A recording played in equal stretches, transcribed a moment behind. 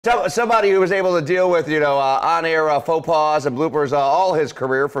Somebody who was able to deal with, on-air faux pas and bloopers all his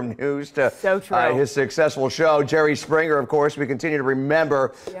career, from news to his successful show. Jerry Springer, of course, we continue to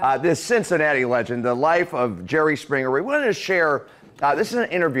remember this Cincinnati legend, the life of Jerry Springer. We wanted to share, this is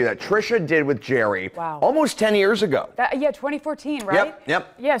an interview that Trisha did with Jerry almost 10 years ago. 2014, right?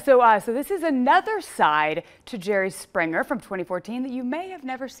 Yep. Yeah, so this is another side to Jerry Springer from 2014 that you may have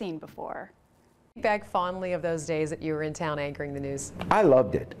never seen before. Back fondly of those days that you were in town anchoring the news. I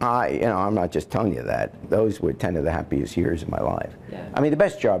loved it. I'm not just telling you that. Those were 10 of the happiest years of my life. Yeah. I mean, the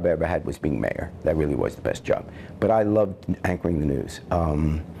best job I ever had was being mayor. That really was the best job. But I loved anchoring the news.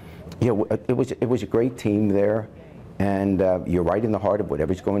 It was a great team there, and you're right in the heart of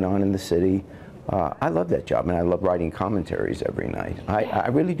whatever's going on in the city. I love that job, and I love writing commentaries every night. I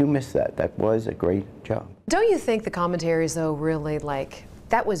really do miss that. That was a great job. Don't you think the commentaries, though, really,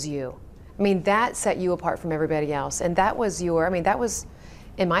 that was you? I mean, that set you apart from everybody else, and that was your, that was,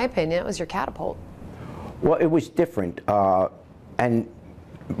 in my opinion, it was your catapult. Well, it was different, and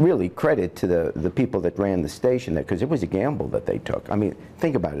really credit to the people that ran the station, because it was a gamble that they took. I mean,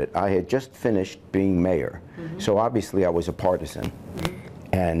 think about it. I had just finished being mayor, so obviously I was a partisan,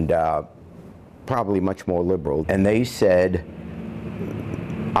 and probably much more liberal. And they said,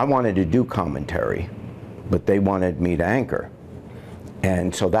 I wanted to do commentary, but they wanted me to anchor.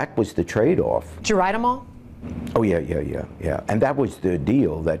 And so that was the trade-off. Did you write them all? Oh, yeah. And that was the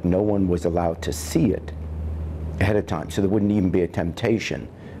deal, that no one was allowed to see it ahead of time, so there wouldn't even be a temptation.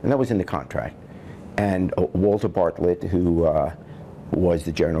 And that was in the contract. And Walter Bartlett, who was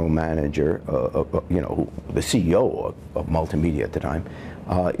the general manager, the CEO of multimedia at the time,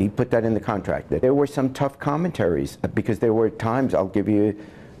 he put that in the contract. That there were some tough commentaries, because there were times, I'll give you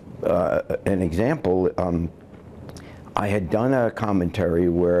an example. I had done a commentary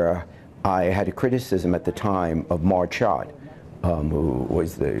where I had a criticism at the time of Marge Schott, who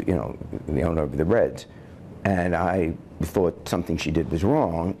was the owner of the Reds, and I thought something she did was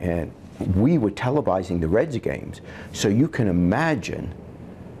wrong, and we were televising the Reds games, so you can imagine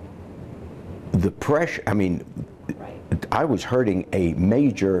the pressure. I mean, I was hurting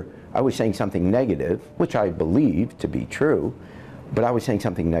I was saying something negative, which I believed to be true, but I was saying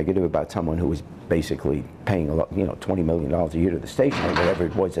something negative about someone who was basically paying a lot, $20 million a year to the station, or whatever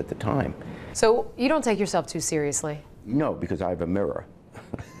it was at the time. So you don't take yourself too seriously? No, because I have a mirror.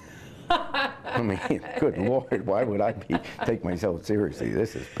 I mean, good Lord, why would I take myself seriously?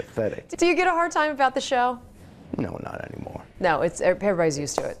 This is pathetic. Do you get a hard time about the show? No, not anymore. No, everybody's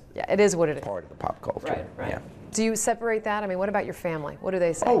used to it. Yeah, it is what it is. Part of the pop culture. Right. Yeah. Do you separate that? I mean, what about your family? What do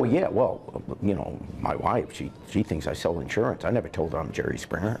they say? Oh, yeah, well, my wife, she thinks I sell insurance. I never told her I'm Jerry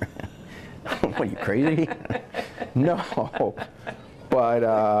Springer. What, are you crazy? No. But,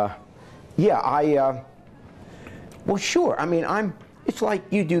 well, sure. I mean, it's like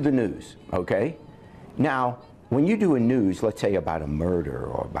you do the news, okay? Now, when you do a news, let's say about a murder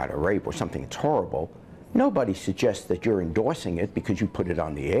or about a rape or something that's horrible, nobody suggests that you're endorsing it because you put it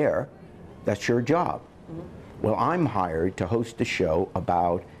on the air. That's your job. Well, I'm hired to host a show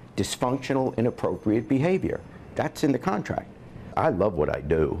about dysfunctional, inappropriate behavior. That's in the contract. I love what I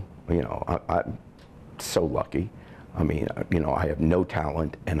do. I'm so lucky. I mean, I have no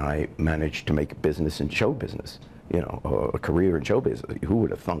talent, and I managed to make a business in show business, a career in show business. Who would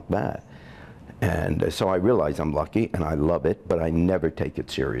have thunk that? And so I realize I'm lucky, and I love it, but I never take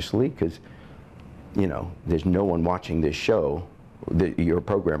it seriously, because, there's no one watching this show, your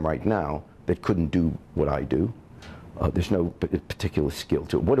program right now, that couldn't do what I do. There's no particular skill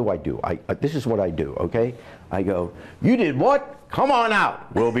to it. What do? This is what I do, okay? I go, you did what? Come on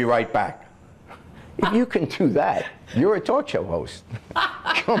out. We'll be right back. If you can do that, you're a talk show host.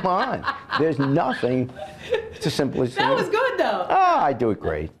 Come on. There's nothing. It's as simple as that was good, though. I do it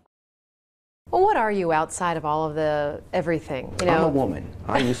great. Well, what are you outside of all of the everything? I'm a woman.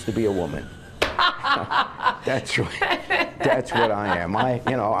 I used to be a woman. That's right. That's what I am.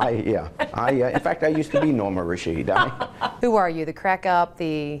 In fact, I used to be Norma Rashid. Who are you? The crack up,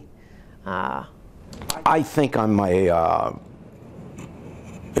 the... I think I'm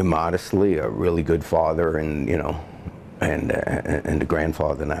immodestly a really good father, and and a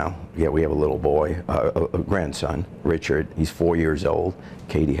grandfather now. Yeah, we have a little boy, a grandson, Richard. He's 4 years old.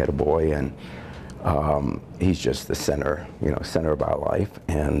 Katie had a boy, and he's just the center of our life.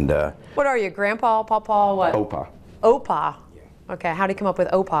 And what are you, Grandpa, Papa, what? Opa. Opa. Yeah. Okay. How do you come up with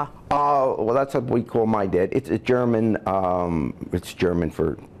Opa? Well, that's what we call my dad. It's a German. It's German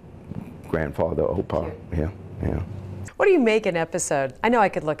for grandfather. Opa. Yeah. What do you make an episode? I know I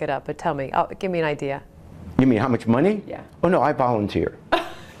could look it up, but tell me. Give me an idea. You mean how much money? Yeah. Oh no, I volunteer.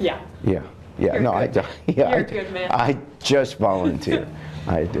 Yeah. Yeah. Yeah, You're no, good. You're a good man. I just volunteer.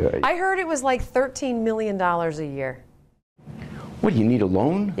 I do it. I heard it was like $13 million a year. What, do you need a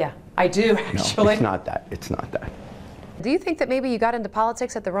loan? Yeah. I do, No, actually. it's not that. It's not that. Do you think that maybe you got into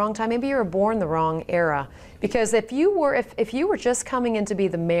politics at the wrong time? Maybe you were born the wrong era. Because if you were just coming in to be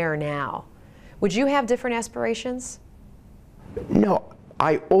the mayor now, would you have different aspirations? No,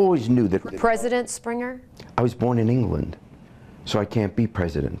 I always knew that. President Springer? I was born in England, so I can't be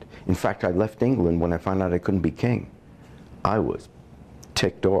president. In fact, I left England when I found out I couldn't be king. I was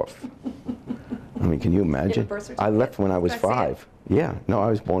ticked off. I mean, can you imagine? I left when I was 5. Yeah, no, I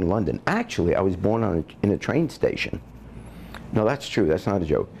was born in London. Actually, I was born in a train station. No, that's true. That's not a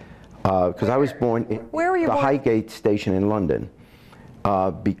joke. Because I was born in the Highgate station in London.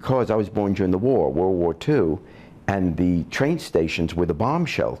 Because I was born during the war, World War II, and the train stations were the bomb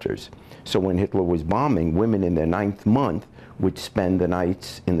shelters. So when Hitler was bombing, women in their 9th month would spend the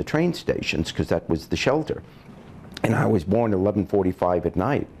nights in the train stations because that was the shelter. And I was born at 11:45 at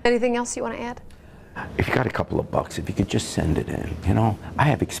night. Anything else you want to add? If you got a couple of bucks, if you could just send it in, you know, I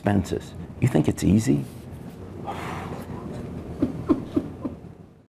have expenses. You think it's easy?